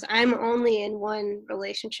because I'm only in one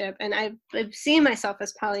relationship, and I see myself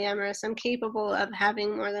as polyamorous. I'm capable of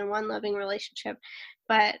having more than one loving relationship.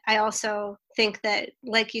 But I also think that,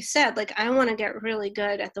 like you said, like, I want to get really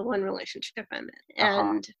good at the one relationship I'm in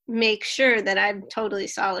and make sure that I'm totally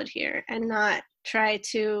solid here and not try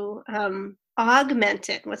to augment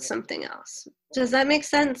it with something else. Does that make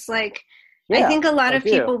sense? Like, yeah, I think a lot of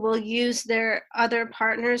people will use their other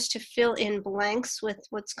partners to fill in blanks with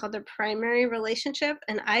what's called their primary relationship.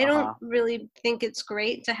 And I don't really think it's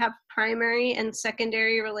great to have primary and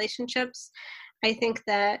secondary relationships. I think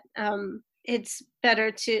that it's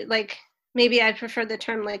better to, like, maybe I prefer the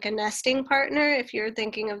term like a nesting partner if you're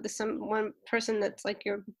thinking of one person that's like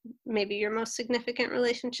maybe your most significant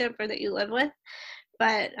relationship or that you live with.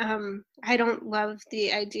 But I don't love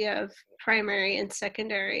the idea of primary and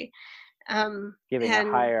secondary. Giving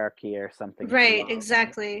a hierarchy or something. Right,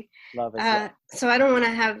 exactly. Love is so I don't want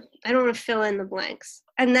to fill in the blanks.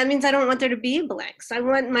 And that means I don't want there to be blanks. I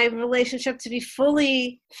want my relationship to be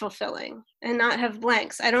fully fulfilling and not have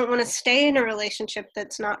blanks. I don't want to stay in a relationship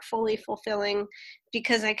that's not fully fulfilling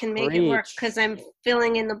because I can make it work because I'm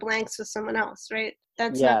filling in the blanks with someone else, right?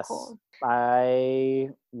 That's not cool. I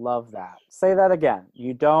love that. Say that again.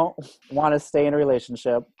 You don't want to stay in a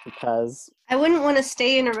relationship because... I wouldn't want to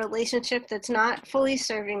stay in a relationship that's not fully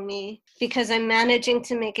serving me because I'm managing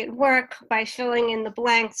to make it work by filling in the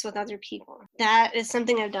blanks with other people. That is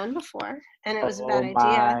something I've done before, and it was a bad idea.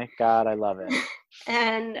 Oh my God, I love it.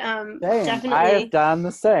 And definitely... I've done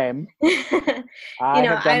the same.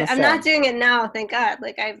 I'm not doing it now, thank God.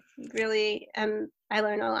 Like, I really I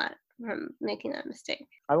learned a lot from making that mistake.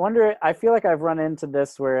 I feel like I've run into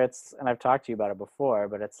this where and I've talked to you about it before,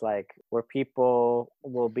 but it's like where people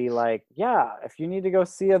will be like, yeah, if you need to go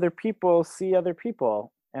see other people, see other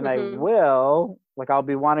people. And I will, like, I'll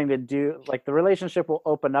be wanting to do, like, the relationship will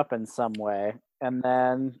open up in some way. And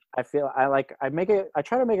then I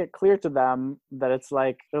try to make it clear to them that it's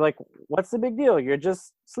like, they're like, what's the big deal? You're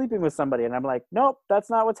just sleeping with somebody. And I'm like, nope, that's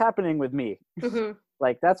not what's happening with me.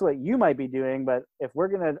 Like, that's what you might be doing. But if we're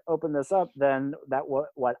going to open this up, then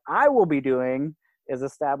what I will be doing is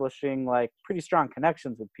establishing like pretty strong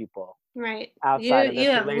connections with people. Right. Outside of this you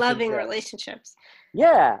have loving relationships.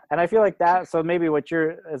 Yeah. And I feel like that. So maybe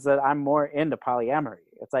is that I'm more into polyamory.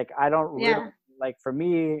 It's like, I don't really, like, for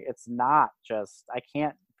me, it's not just, I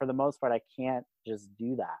can't for the most part, I can't just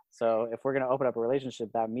do that. So if we're going to open up a relationship,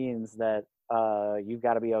 that means that you've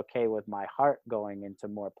got to be okay with my heart going into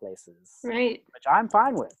more places, right? Which I'm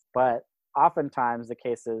fine with. But oftentimes the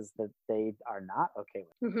case is that they are not okay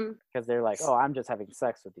with it because they're like, oh, I'm just having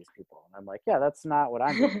sex with these people. And I'm like, yeah, that's not what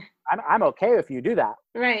I'm doing. I'm okay if you do that.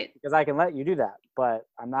 Right. Because I can let you do that, but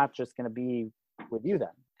I'm not just going to be with you then.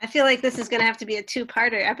 I feel like this is going to have to be a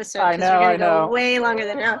 2-parter episode because we're going to go way longer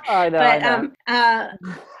than now. I know.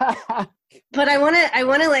 But I want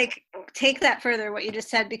to like take that further, what you just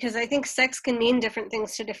said, because I think sex can mean different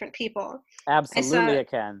things to different people. Absolutely, it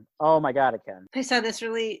can. Oh my God, it can. I saw this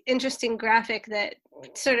really interesting graphic that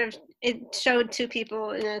sort of, it showed 2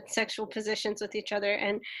 people in sexual positions with each other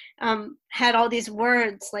and had all these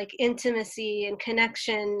words like intimacy and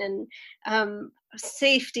connection and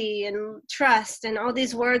safety and trust and all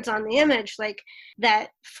these words on the image, like that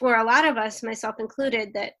for a lot of us, myself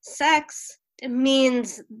included, that sex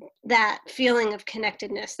means that feeling of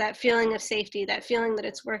connectedness, that feeling of safety, that feeling that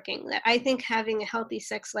it's working. That I think having a healthy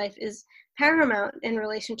sex life is paramount in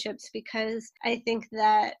relationships, because I think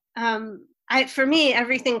that for me,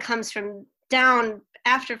 everything comes from down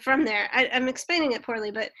from there. I'm explaining it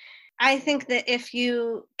poorly, but I think that if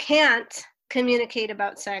you can't communicate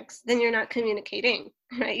about sex, then you're not communicating,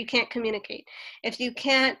 right? You can't communicate. If you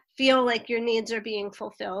can't feel like your needs are being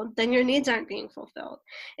fulfilled, then your needs aren't being fulfilled.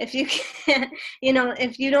 If you can't,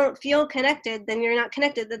 if you don't feel connected, then you're not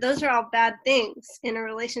connected. Those are all bad things in a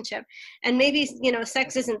relationship. And maybe,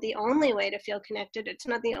 sex isn't the only way to feel connected. It's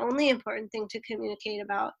not the only important thing to communicate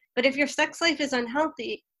about. But if your sex life is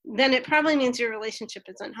unhealthy, then it probably means your relationship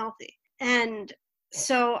is unhealthy. And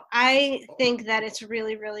so I think that it's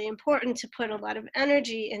really, really important to put a lot of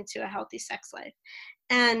energy into a healthy sex life.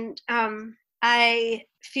 And I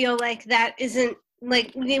feel like that isn't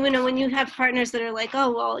like, when you have partners that are like,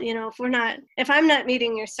 oh, well, if I'm not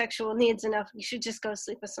meeting your sexual needs enough, you should just go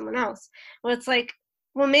sleep with someone else. Well, it's like,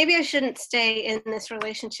 well, maybe I shouldn't stay in this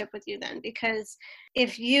relationship with you then, because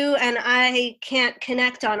if you and I can't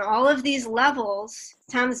connect on all of these levels,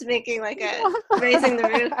 Tom's making like a raising the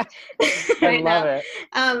roof right now. It.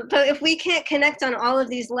 But if we can't connect on all of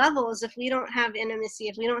these levels, if we don't have intimacy,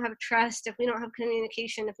 if we don't have trust, if we don't have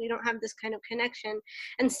communication, if we don't have this kind of connection,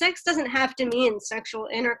 and sex doesn't have to mean sexual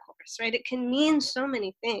intercourse, right? It can mean so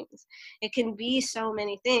many things. It can be so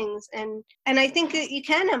many things. And I think that you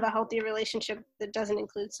can have a healthy relationship that doesn't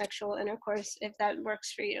include sexual intercourse if that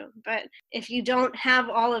works for you. But if you don't have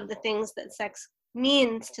all of the things that sex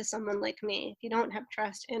means to someone like me, if you don't have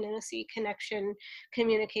trust, intimacy, connection,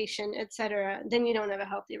 communication, etc., then you don't have a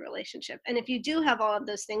healthy relationship. And if you do have all of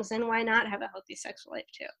those things, then why not have a healthy sexual life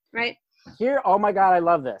too, right? Here, oh my God, I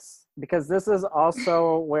love this, because this is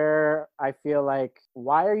also where I feel like,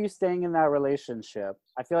 why are you staying in that relationship?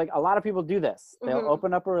 I feel like a lot of people do this. They'll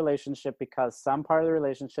open up a relationship because some part of the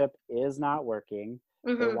relationship is not working.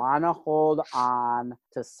 They want to hold on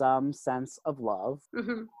to some sense of love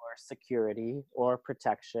or security or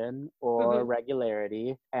protection or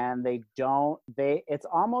regularity, and it's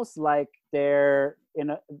almost like they're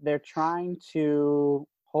trying to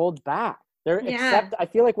hold back. I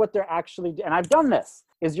feel like what they're actually, and I've done this,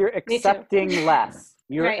 is you're accepting less.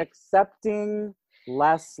 You're accepting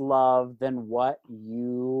less love than what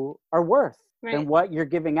you are worth, than what you're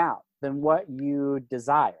giving out, than what you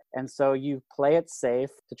desire. And so you play it safe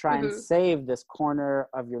to try and save this corner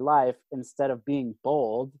of your life instead of being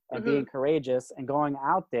bold and being courageous and going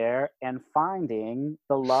out there and finding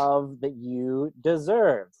the love that you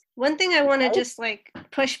deserve. One thing I want to just like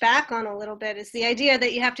push back on a little bit is the idea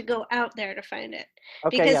that you have to go out there to find it.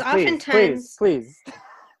 Okay, because oftentimes, please.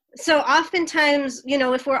 So oftentimes,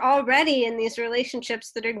 if we're already in these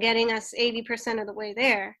relationships that are getting us 80% of the way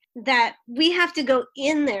there, that we have to go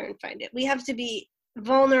in there and find it. We have to be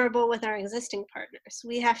vulnerable with our existing partners.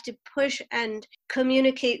 We have to push and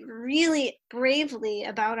communicate really bravely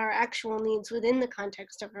about our actual needs within the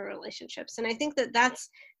context of our relationships. And I think that that's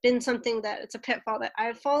been something that it's a pitfall that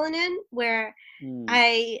I've fallen in, where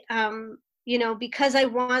I, because I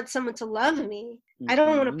want someone to love me, I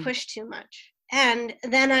don't want to push too much. And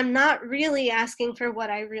then I'm not really asking for what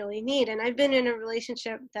I really need. And I've been in a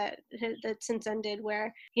relationship that since ended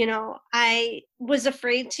where, I was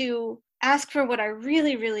afraid to ask for what I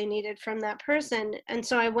really, really needed from that person. And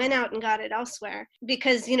so I went out and got it elsewhere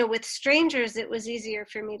because, with strangers, it was easier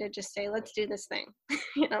for me to just say, let's do this thing,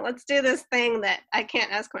 let's do this thing that I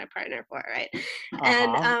can't ask my partner for. Right.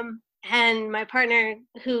 And my partner,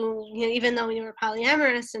 who, even though we were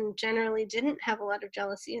polyamorous and generally didn't have a lot of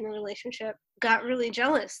jealousy in the relationship, got really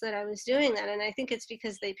jealous that I was doing that. And I think it's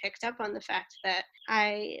because they picked up on the fact that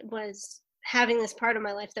I was having this part of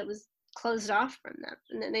my life that was closed off from them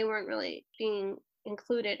and that they weren't really being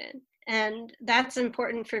included in. And that's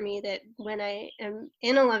important for me, that when I am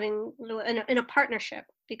in a partnership,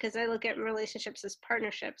 because I look at relationships as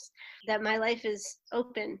partnerships, that my life is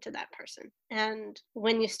open to that person. And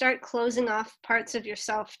when you start closing off parts of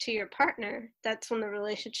yourself to your partner, that's when the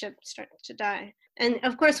relationship starts to die. And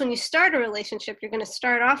of course, when you start a relationship, you're going to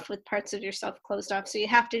start off with parts of yourself closed off. So you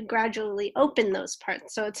have to gradually open those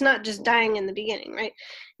parts. So it's not just dying in the beginning, right?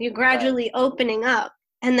 You're gradually opening up.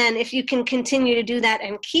 And then if you can continue to do that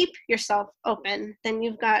and keep yourself open, then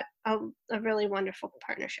you've got a really wonderful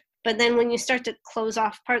partnership. But then when you start to close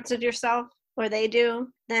off parts of yourself, or they do,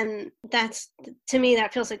 then that's, to me,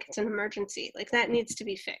 that feels like it's an emergency. Like that needs to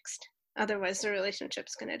be fixed. Otherwise, the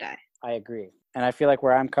relationship's going to die. I agree. And I feel like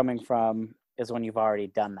where I'm coming from is when you've already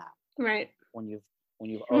done that. Right. When you've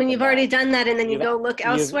already done that and then you go look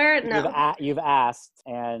elsewhere. You've asked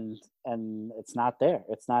and it's not there.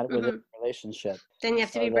 It's not within the relationship. Then you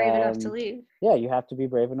have to be brave enough to leave. Yeah, you have to be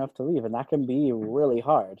brave enough to leave, and that can be really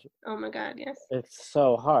hard. Oh my God, yes. It's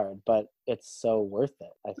so hard, but it's so worth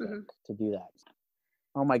it, I think, to do that.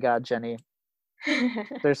 Oh my God, Jenny.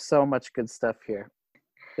 There's so much good stuff here.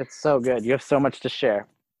 It's so good. You have so much to share.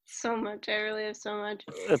 So much. I really have so much.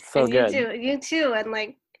 It's so good. You too. And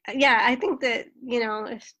like, yeah, I think that,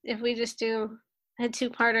 if we just do a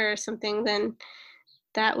 2-parter or something, then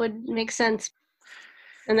that would make sense.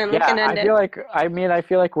 And then we can end it. I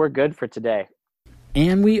feel like we're good for today.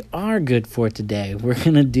 And we are good for today. We're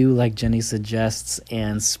going to do like Jenny suggests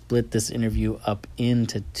and split this interview up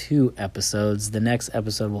into 2 episodes. The next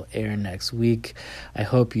episode will air next week. I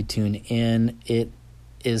hope you tune in. It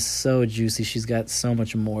is so juicy. She's got so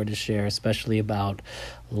much more to share, especially about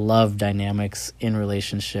love dynamics in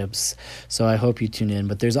relationships. So I hope you tune in.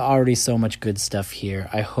 But there's already so much good stuff here.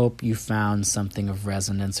 I hope you found something of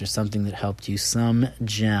resonance or something that helped you, some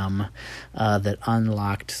gem that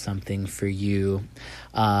unlocked something for you.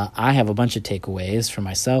 I have a bunch of takeaways for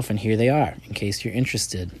myself, and here they are, in case you're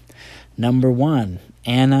interested. Number 1,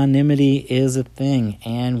 anonymity is a thing.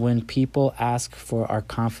 And when people ask for our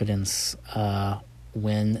confidence,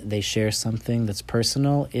 when they share something that's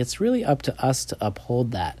personal, it's really up to us to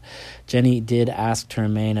uphold that. Jenny did ask to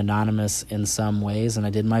remain anonymous in some ways, and I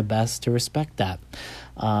did my best to respect that.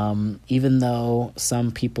 Even though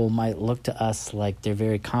some people might look to us like they're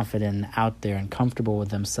very confident and out there and comfortable with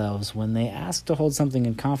themselves, when they ask to hold something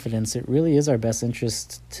in confidence, it really is our best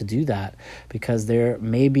interest to do that, because there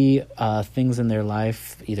may be things in their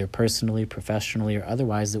life, either personally, professionally, or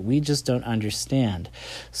otherwise, that we just don't understand.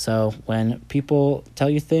 So when people tell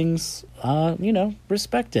you things,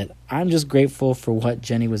 respect it. I'm just grateful for what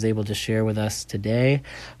Jenny was able to share with us today.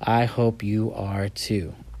 I hope you are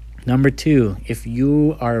too. Number 2, if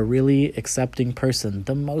you are a really accepting person,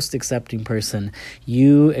 the most accepting person,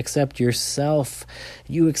 you accept yourself,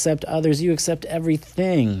 you accept others, you accept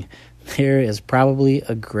everything, there is probably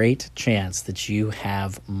a great chance that you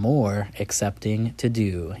have more accepting to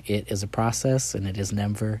do. It is a process and it is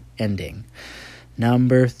never ending.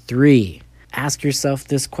 Number 3, ask yourself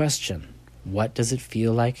this question: what does it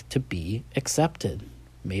feel like to be accepted?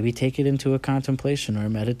 Maybe take it into a contemplation or a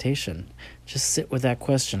meditation. Just sit with that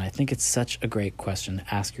question. I think it's such a great question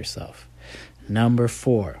to ask yourself. Number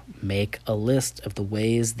 4, make a list of the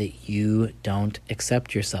ways that you don't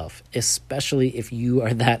accept yourself, especially if you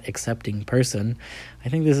are that accepting person. I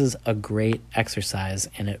think this is a great exercise,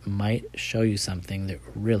 and it might show you something that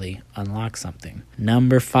really unlocks something.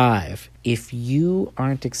 Number 5, if you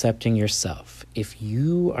aren't accepting yourself, if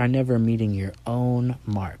you are never meeting your own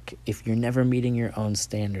mark, if you're never meeting your own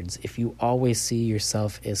standards, if you always see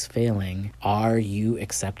yourself as failing, are you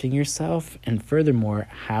accepting yourself? And furthermore,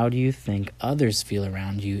 how do you think others feel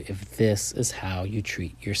around you if this is how you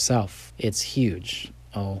treat yourself? It's huge.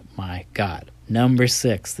 Oh my God. Number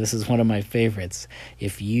 6, this is one of my favorites.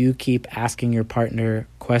 If you keep asking your partner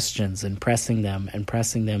questions and pressing them and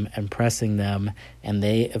pressing them and pressing them, and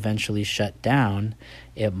they eventually shut down,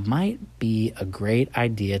 it might be a great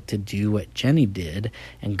idea to do what Jenny did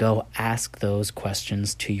and go ask those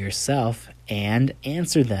questions to yourself and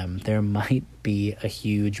answer them. There might be a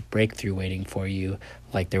huge breakthrough waiting for you,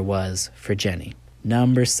 like there was for Jenny.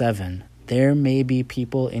 Number 7, there may be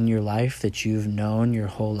people in your life that you've known your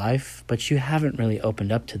whole life, but you haven't really opened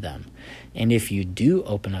up to them. And if you do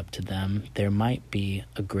open up to them, there might be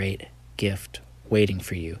a great gift waiting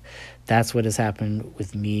for you. That's what has happened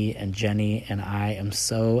with me and Jenny, and I am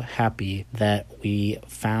so happy that we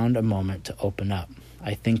found a moment to open up.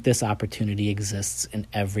 I think this opportunity exists in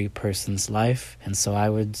every person's life, and so I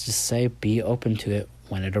would just say be open to it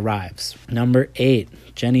when it arrives. Number 8,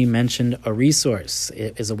 Jenny mentioned a resource.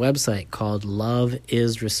 It is a website called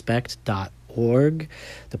loveisrespect.org.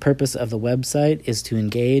 The purpose of the website is to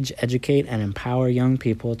engage, educate, and empower young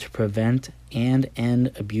people to prevent and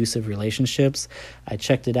end abusive relationships. I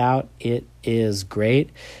checked it out. It is great.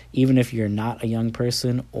 Even if you're not a young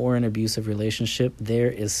person or an abusive relationship,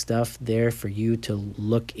 there is stuff there for you to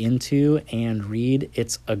look into and read.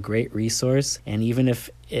 It's a great resource. And even if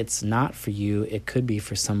it's not for you, it could be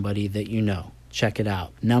for somebody that you know. Check it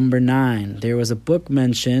out. Number 9, there was a book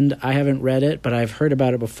mentioned. I haven't read it, but I've heard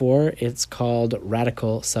about it before. It's called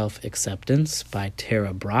Radical Self-Acceptance by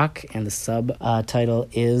Tara Brach, and the subtitle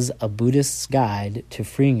is A Buddhist's Guide to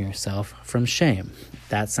Freeing Yourself from Shame.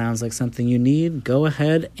 That sounds like something you need. Go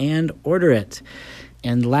ahead and order it.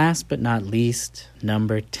 And last but not least,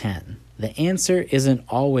 number 10. The answer isn't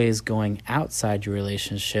always going outside your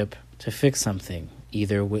relationship to fix something,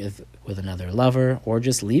 either with another lover or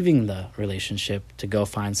just leaving the relationship to go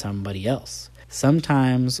find somebody else.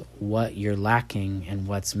 Sometimes what you're lacking and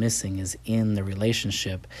what's missing is in the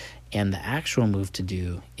relationship, and the actual move to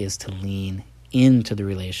do is to lean into the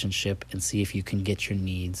relationship and see if you can get your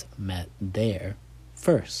needs met there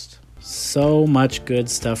first. So much good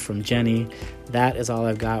stuff from Jenny. That is all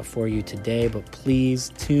I've got for you today, but please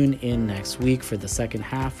tune in next week for the second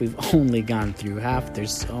half. We've only gone through half.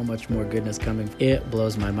 There's so much more goodness coming. It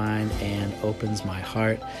blows my mind and opens my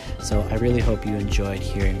heart. So I really hope you enjoyed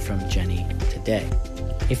hearing from Jenny today.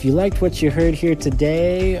 If you liked what you heard here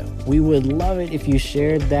today, we would love it if you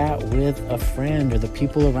shared that with a friend or the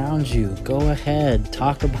people around you. Go ahead,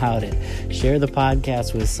 talk about it. Share the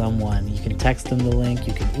podcast with someone. You can text them the link.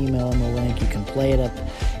 You can email them the link. You can play it up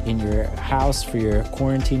in your house for your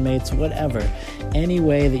quarantine mates, whatever. Any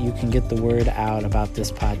way that you can get the word out about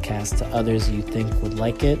this podcast to others you think would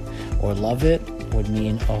like it or love it would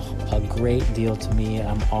mean a great deal to me.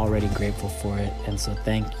 I'm already grateful for it, and so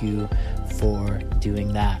thank you for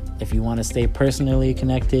doing that. If you want to stay personally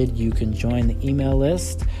connected, you can join the email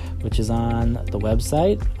list, which is on the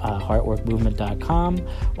website, heartworkmovement.com,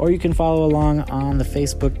 or you can follow along on the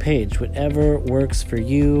Facebook page. Whatever works for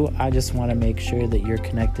you. I just want to make sure that you're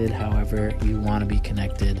connected however you want to be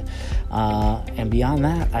connected. And beyond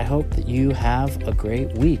that, I hope that you have a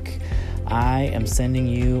great week. I am sending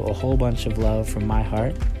you a whole bunch of love from my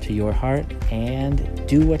heart to your heart, and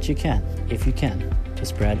do what you can, if you can, to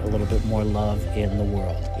spread a little bit more love in the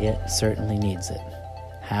world. It certainly needs it.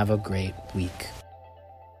 Have a great week.